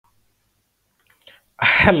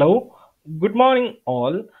Hello, good morning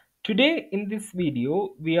all. Today in this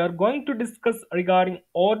video we are going to discuss regarding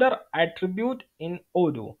order attribute in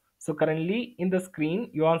Odoo. So currently in the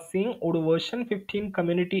screen you are seeing Odoo version 15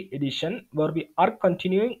 community edition where we are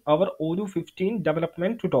continuing our Odoo 15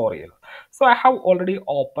 development tutorial. So I have already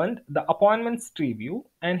opened the appointments preview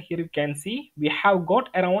and here you can see we have got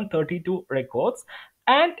around 32 records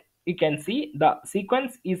and you can see the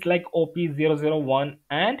sequence is like OP001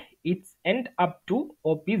 and it's end up to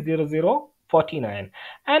OP0049.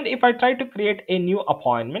 And if I try to create a new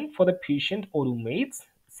appointment for the patient Orumates,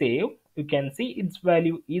 save, you can see its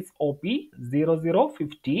value is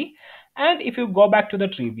OP0050. And if you go back to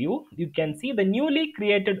the review, you can see the newly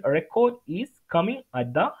created record is coming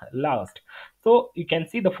at the last. So you can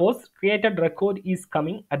see the first created record is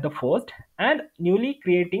coming at the first and newly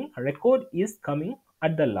creating record is coming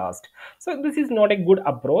at the last. So this is not a good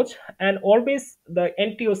approach, and always the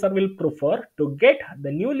end user will prefer to get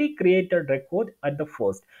the newly created record at the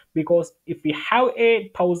first, because if we have a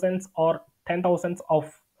thousands or 10,000s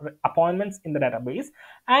of appointments in the database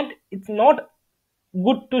and it's not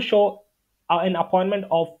good to show an appointment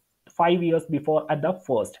of 5 years before at the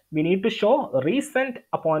first. We need to show recent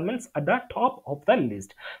appointments at the top of the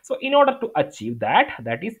list. So in order to achieve that,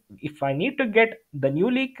 that is, if I need to get the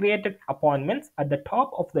newly created appointments at the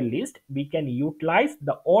top of the list, we can utilize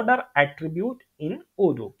the order attribute in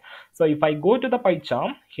Odoo. So if I go to the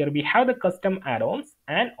PyCharm, here we have the custom add-ons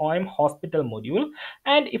and OM hospital module,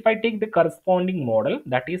 and if I take the corresponding model,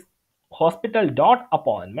 that is hospital dot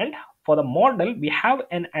appointment, for the model we have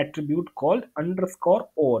an attribute called underscore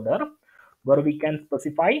order, where we can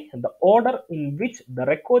specify the order in which the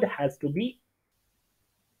record has to be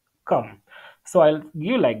come. So I'll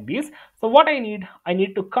give like this. So what I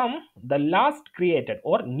need to come the last created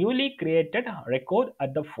or newly created record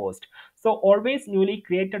at the first. So always newly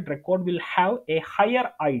created record will have a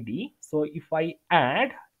higher ID. So if I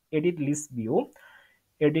add edit list view,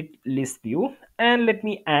 and let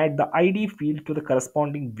me add the ID field to the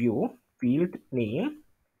corresponding view field name,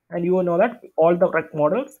 and you will know that all the rec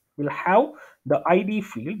models will have the ID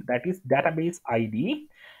field, that is database ID.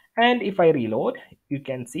 And if I reload, you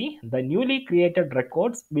can see the newly created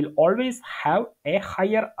records will always have a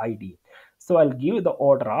higher ID. So I'll give the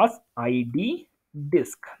order as ID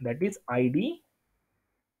disk, that is ID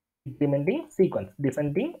incrementing sequence,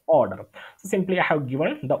 descending order. So simply I have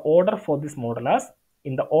given the order for this model as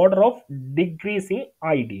in the order of decreasing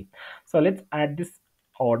ID. So let's add this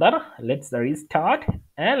order, let's restart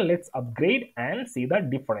and let's upgrade and see the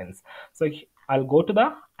difference. So I'll go to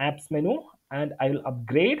the apps menu and I will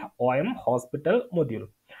upgrade OM hospital module.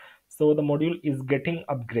 So the module is getting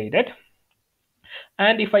upgraded,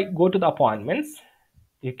 and if I go to the appointments,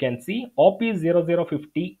 you can see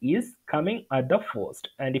OP0050 is coming at the first,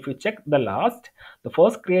 and if you check the last, the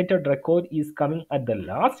first created record is coming at the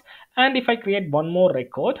last. And if I create one more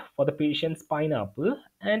record for the patient's pineapple,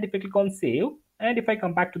 and if I click on save, and if I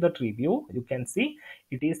come back to the review, you can see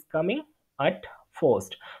it is coming at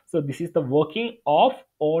first. So this is the working of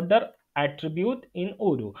order attribute in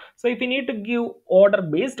Odoo. So if you need to give order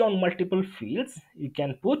based on multiple fields, you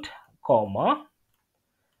can put comma,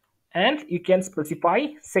 and you can specify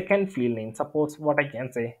second field name. Suppose what I can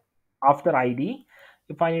say, after ID,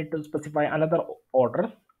 if I need to specify another order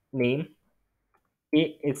name,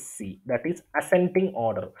 ASC, that is ascending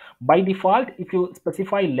order. By default, if you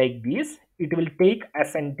specify like this, it will take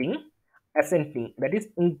ascending, that is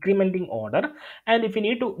incrementing order. And if you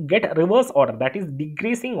need to get reverse order, that is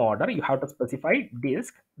decreasing order, you have to specify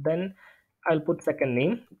disk. Then I'll put second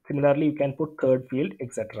name. Similarly, you can put third field,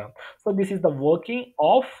 etc. So this is the working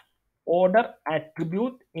of order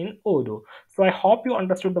attribute in Odoo. So I hope you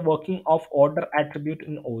understood the working of order attribute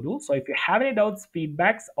in Odoo. So if you have any doubts,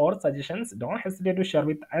 feedbacks or suggestions, don't hesitate to share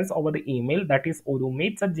with us over the email, that is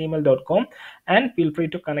odoomates@gmail.com, and feel free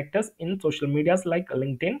to connect us in social medias like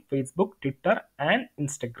LinkedIn, Facebook, Twitter and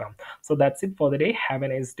Instagram. So that's it for the day. Have a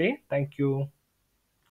nice day. Thank you.